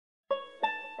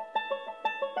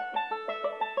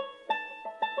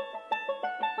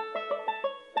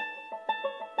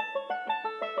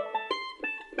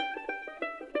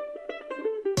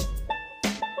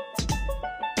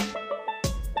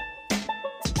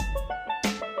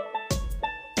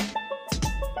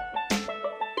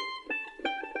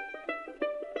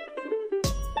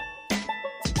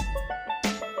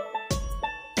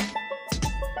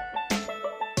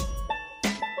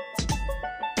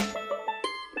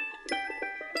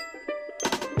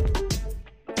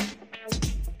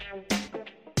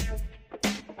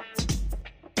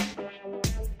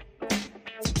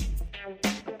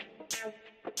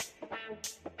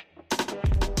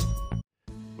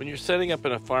setting up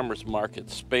in a farmer's market,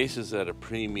 space is at a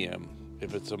premium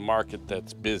if it's a market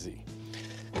that's busy.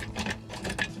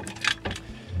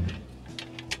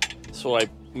 So I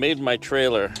made my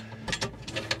trailer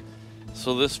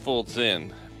so this folds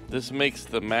in. This makes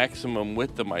the maximum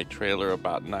width of my trailer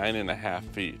about 9.5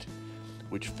 feet,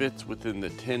 which fits within the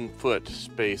 10-foot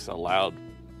space allowed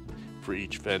for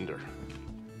each vendor.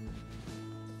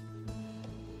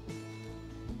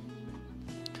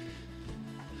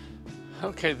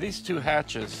 Okay, these two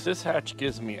hatches. This hatch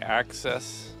gives me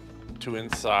access to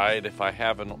inside if I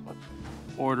have an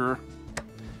order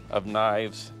of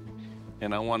knives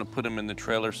and I want to put them in the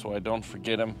trailer so I don't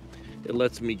forget them. It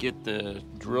lets me get the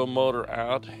drill motor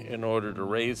out in order to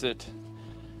raise it,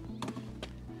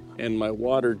 and my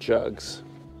water jugs.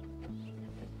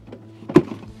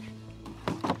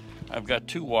 I've got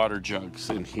 2 water jugs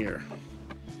in here.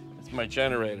 It's my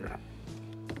generator.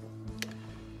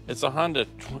 It's a Honda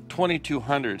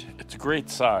 2200. It's a great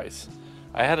size.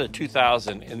 I had a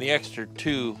 2000 and the extra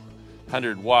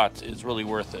 200 watts is really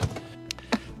worth it.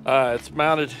 It's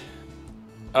mounted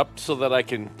up so that I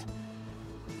can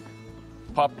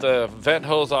pop the vent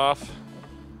hose off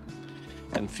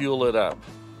and fuel it up.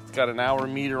 It's got an hour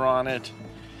meter on it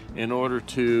in order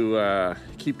to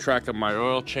keep track of my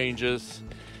oil changes,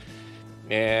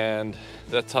 and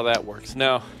that's how that works.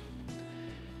 Now,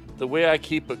 the way I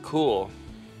keep it cool,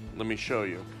 let me show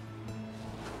you.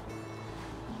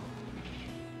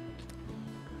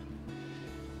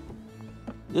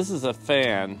 This is a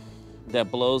fan that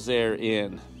blows air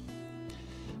in.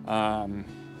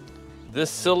 This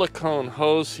silicone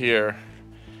hose here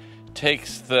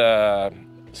takes the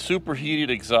superheated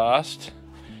exhaust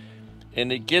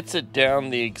and it gets it down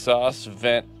the exhaust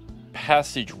vent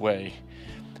passageway.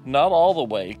 Not all the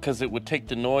way, because it would take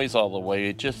the noise all the way.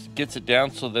 It just gets it down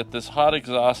so that this hot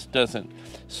exhaust doesn't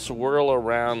swirl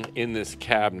around in this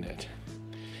cabinet.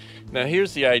 Now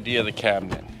here's the idea of the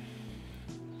cabinet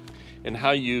and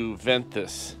how you vent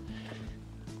this.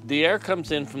 The air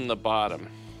comes in from the bottom,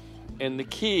 and the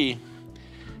key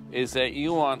is that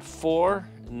you want 4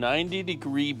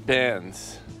 90-degree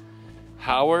bends,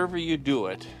 however you do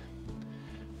it,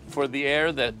 for the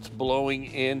air that's blowing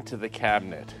into the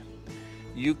cabinet.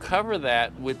 You cover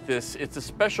that with this, it's a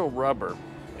special rubber.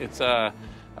 It's a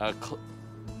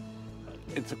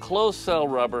closed cell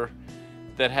rubber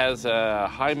that has a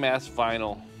high mass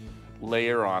vinyl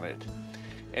layer on it.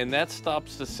 And that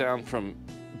stops the sound from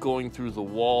going through the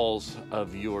walls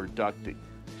of your ducting.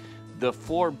 The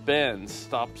 4 bends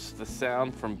stops the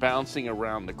sound from bouncing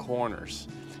around the corners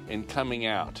and coming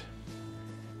out.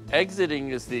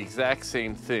 Exiting is the exact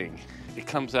same thing. It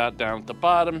comes out down at the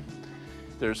bottom.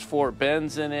 There's 4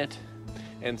 bends in it.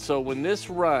 And so when this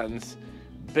runs,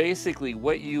 basically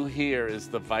what you hear is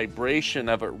the vibration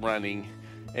of it running,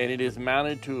 and it is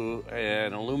mounted to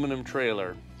an aluminum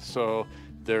trailer. So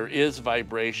there is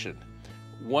vibration.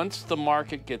 Once the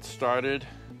market gets started,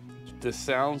 the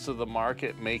sounds of the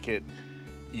market make it,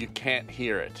 you can't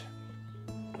hear it.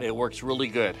 It works really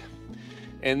good.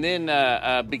 And then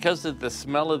because of the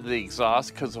smell of the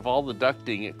exhaust, because of all the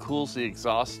ducting, it cools the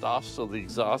exhaust off so the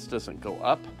exhaust doesn't go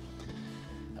up.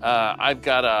 I've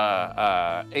got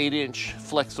a 8-inch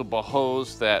flexible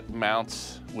hose that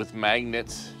mounts with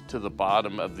magnets to the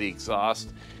bottom of the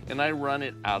exhaust, and I run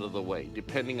it out of the way.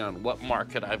 Depending on what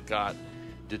market I've got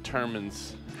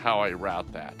determines how I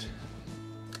route that.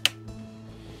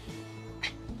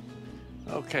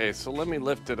 Okay, so let me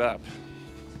lift it up.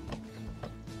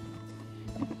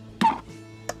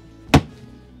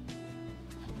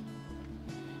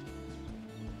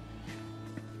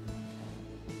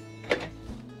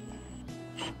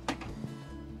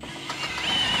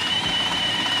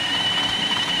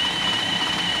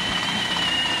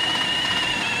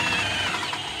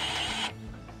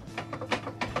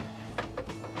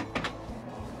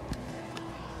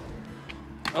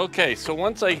 Okay, so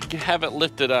once I have it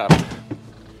lifted up,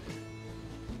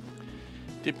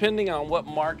 depending on what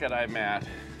market I'm at,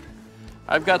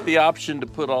 I've got the option to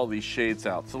put all these shades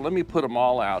out. So let me put them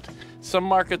all out. Some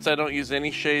markets I don't use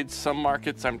any shades. Some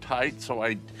markets I'm tight, so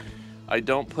I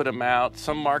don't put them out.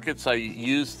 Some markets I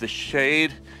use the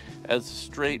shade as a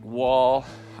straight wall.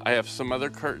 I have some other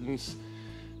curtains.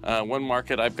 One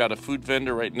market I've got a food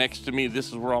vendor right next to me. This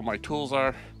is where all my tools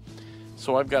are.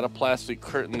 So I've got a plastic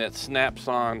curtain that snaps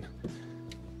on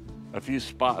a few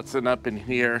spots and up in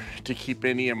here to keep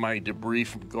any of my debris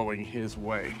from going his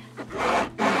way.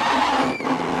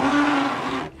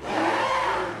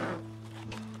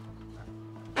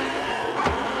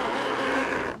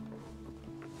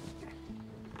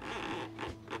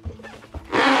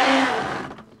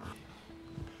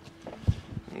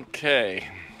 Okay.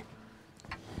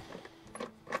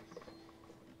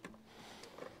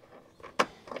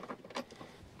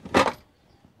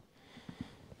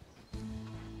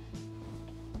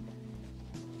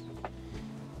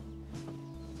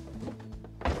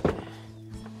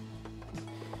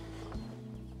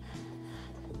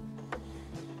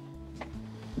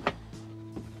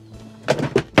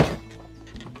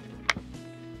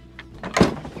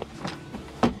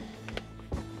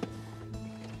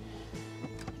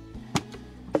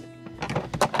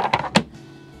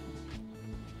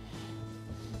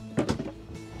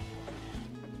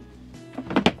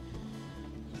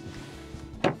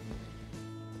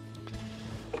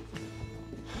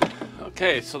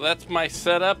 Okay, so that's my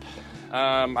setup.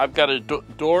 I've got a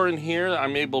door in here.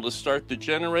 I'm able to start the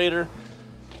generator.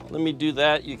 Let me do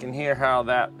that. You can hear how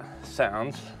that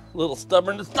sounds. A little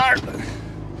stubborn to start.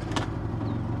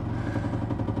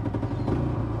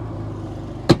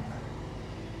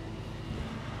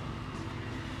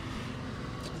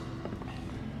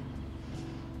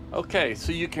 Okay,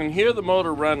 so you can hear the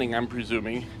motor running, I'm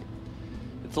presuming.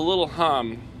 It's a little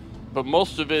hum, but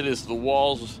most of it is the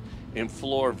walls and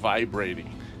floor vibrating.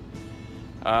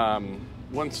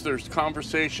 Once there's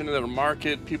conversation in the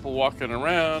market, people walking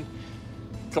around,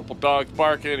 a couple dogs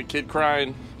barking, a kid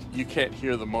crying, you can't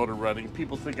hear the motor running.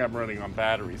 People think I'm running on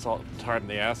batteries all the time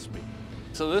they ask me.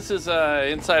 So this is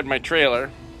inside my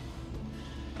trailer.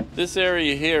 This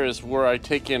area here is where I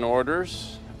take in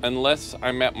orders, unless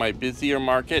I'm at my busier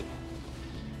market.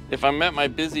 If I'm at my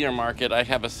busier market, I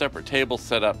have a separate table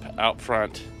set up out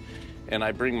front, and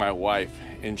I bring my wife,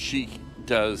 and she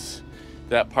does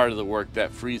that part of the work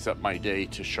that frees up my day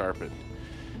to sharpen.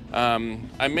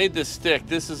 I made this stick.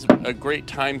 This is a great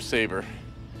time saver.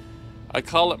 I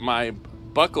call it my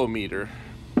buckometer,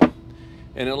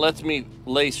 and it lets me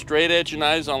lay straight edge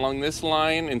knives along this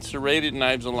line and serrated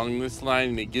knives along this line,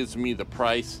 and it gives me the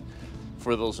price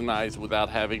for those knives without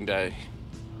having to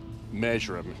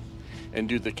measure them and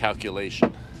do the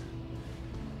calculation.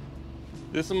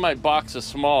 This is my box of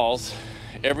smalls.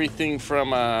 Everything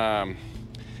from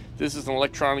this is an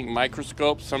electronic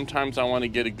microscope. Sometimes I want to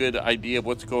get a good idea of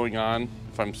what's going on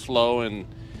if I'm slow and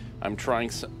I'm trying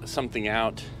something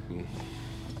out.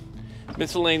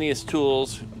 Miscellaneous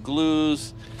tools,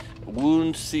 glues,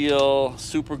 wound seal,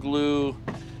 super glue,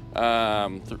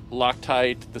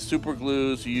 Loctite. The super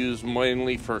glues used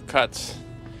mainly for cuts,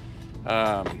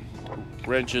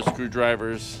 wrenches,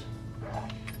 screwdrivers.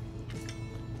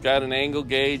 Got an angle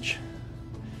gauge.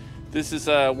 This is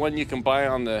one you can buy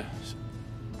on the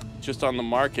just on the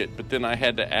market, but then I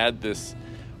had to add this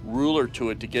ruler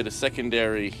to it to get a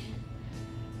secondary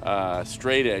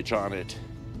straight edge on it.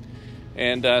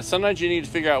 And sometimes you need to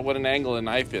figure out what an angle a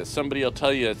knife is. Somebody will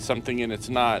tell you it's something and it's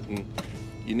not, and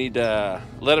you need to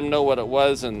let them know what it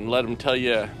was and let them tell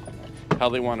you how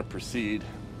they want to proceed.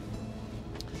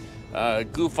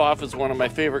 Goof Off is one of my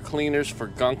favorite cleaners for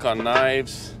gunk on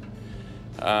knives.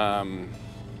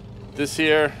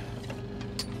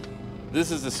 This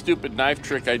is a stupid knife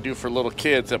trick I do for little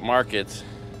kids at markets.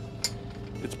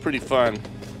 It's pretty fun.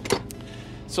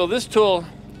 So this tool,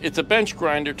 it's a bench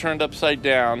grinder turned upside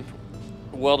down,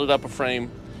 welded up a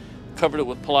frame, covered it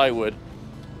with plywood.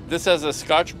 This has a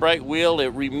Scotch-Brite wheel. It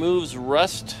removes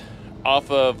rust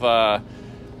off of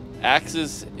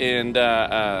axes and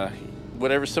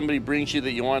whatever somebody brings you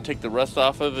that you want to take the rust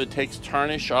off of. It takes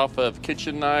tarnish off of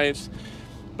kitchen knives,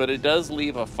 but it does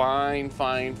leave a fine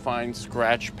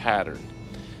scratch pattern.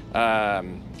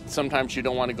 Sometimes you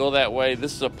don't want to go that way.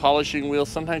 This is a polishing wheel.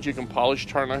 Sometimes you can polish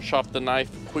tarnish off the knife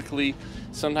quickly.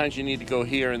 Sometimes you need to go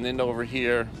here and then over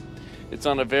here. It's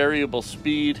on a variable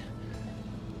speed.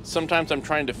 Sometimes I'm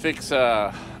trying to fix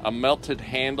a melted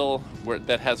handle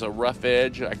that has a rough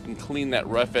edge. I can clean that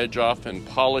rough edge off and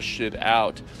polish it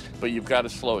out, but you've got to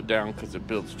slow it down because it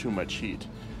builds too much heat.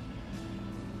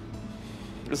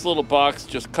 This little box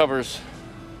just covers.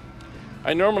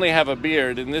 I normally have a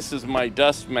beard, and this is my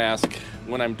dust mask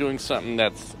when I'm doing something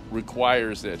that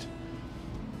requires it.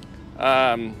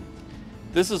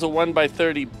 This is a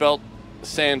 1x30 belt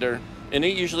sander, and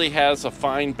it usually has a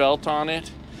fine belt on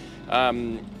it.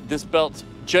 This belt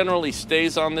generally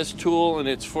stays on this tool, and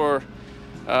it's for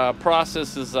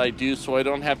processes I do, so I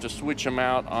don't have to switch them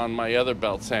out on my other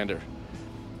belt sander.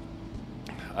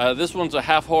 This one's a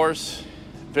half horse,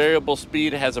 variable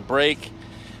speed. It has a brake.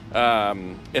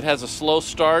 It has a slow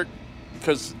start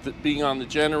because being on the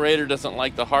generator doesn't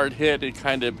like the hard hit. It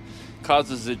kind of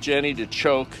causes the Jenny to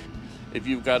choke if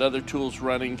you've got other tools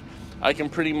running. I can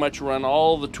pretty much run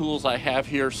all the tools I have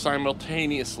here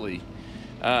simultaneously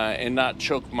and not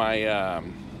choke my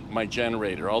my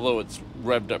generator, although it's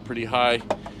revved up pretty high.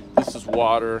 This is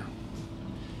water.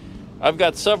 I've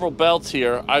got several belts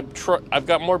here. I've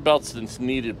got more belts than's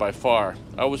needed by far.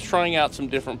 I was trying out some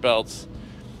different belts,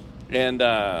 and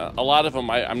a lot of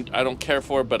them I don't care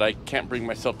for, but I can't bring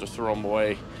myself to throw them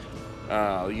away.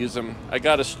 I'll use them. I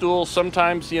got a stool.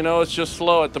 Sometimes, you know, it's just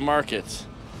slow at the markets.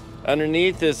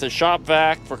 Underneath is a shop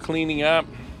vac for cleaning up.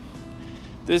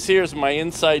 This here is my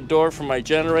inside door for my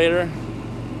generator.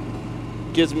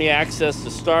 Gives me access to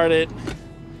start it.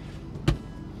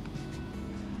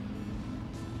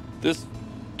 This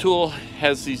tool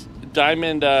has these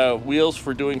diamond wheels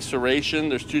for doing serration.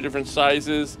 There's two different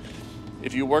sizes.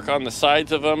 If you work on the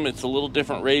sides of them, it's a little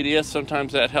different radius.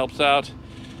 Sometimes that helps out.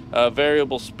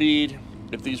 Variable speed.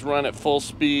 If these run at full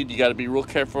speed, you got to be real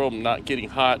careful of them not getting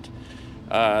hot.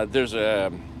 There's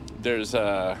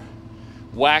a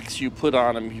wax you put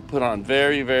on them. You put on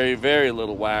very, very, very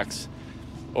little wax,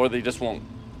 or they just won't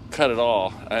cut at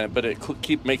all. But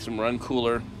it makes them run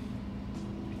cooler.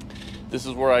 This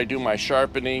is where I do my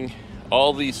sharpening.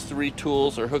 All these 3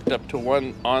 tools are hooked up to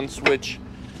one on switch.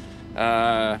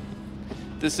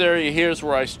 This area here is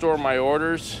where I store my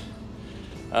orders.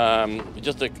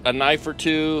 Just a knife or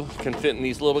 2 can fit in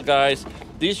these little guys.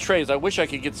 These trays, I wish I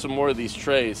could get some more of these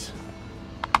trays.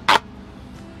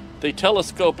 They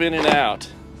telescope in and out.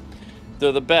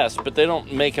 They're the best, but they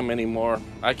don't make them anymore.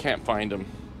 I can't find them.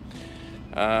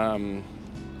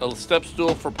 A step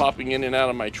stool for popping in and out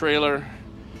of my trailer.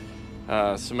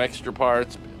 Some extra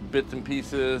parts, bits and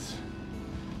pieces.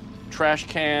 Trash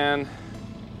can.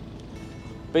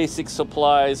 Basic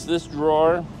supplies. This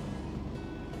drawer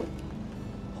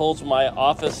holds my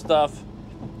office stuff.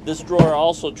 This drawer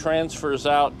also transfers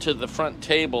out to the front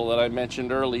table that I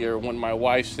mentioned earlier when my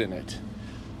wife's in it.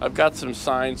 I've got some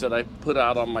signs that I put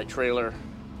out on my trailer,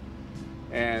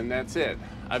 and that's it.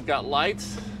 I've got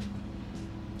lights.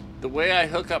 The way I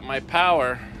hook up my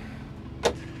power,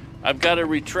 I've got a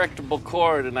retractable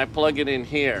cord and I plug it in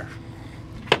here.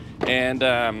 And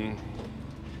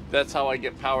that's how I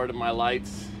get power to my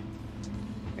lights.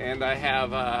 And I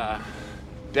have a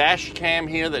dash cam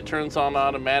here that turns on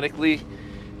automatically.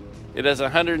 It has a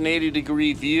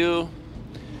 180-degree view.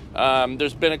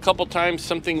 There's been a couple times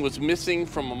something was missing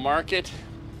from a market,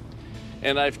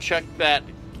 and I've checked that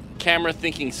camera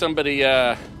thinking somebody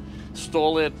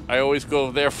stole it. I always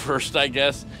go there first, I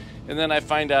guess, and then I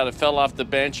find out it fell off the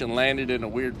bench and landed in a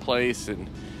weird place, and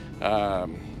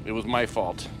it was my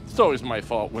fault. It's always my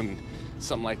fault when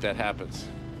something like that happens.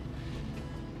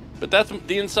 But that's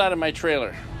the inside of my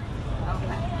trailer.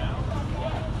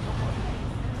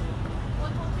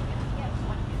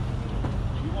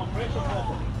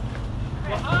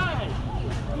 Hi!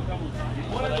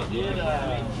 What I did,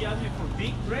 she asked me for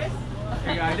big breast.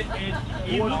 Hey guys,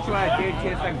 who wants to try a day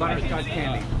taste like butterscotch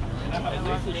candy?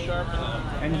 This is sharpening.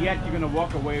 And yet you're going to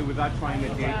walk away without trying a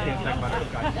day taste like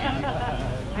butterscotch candy.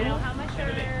 I know how much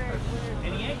are...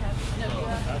 Any egg?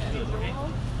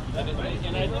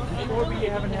 Before we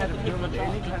haven't had a feel of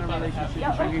any kind of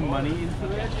relationship, bringing money into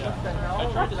it. What the hell?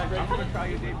 I'm going to try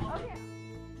your day.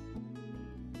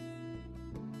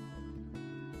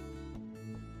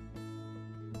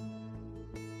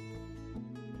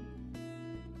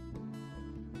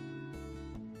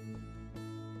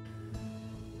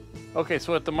 Okay,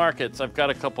 so at the markets, I've got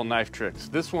a couple knife tricks.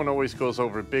 This one always goes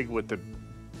over big with the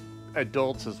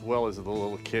adults as well as the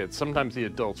little kids. Sometimes the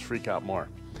adults freak out more.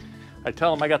 I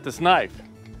tell them I got this knife.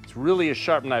 It's really a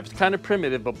sharp knife. It's kind of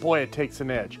primitive, but boy, it takes an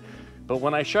edge. But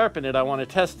when I sharpen it, I want to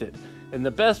test it. And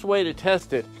the best way to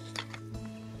test it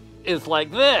is like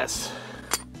this.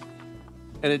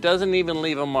 And it doesn't even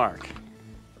leave a mark.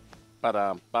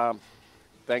 Ba-dum-bum.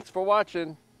 Thanks for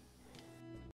watching.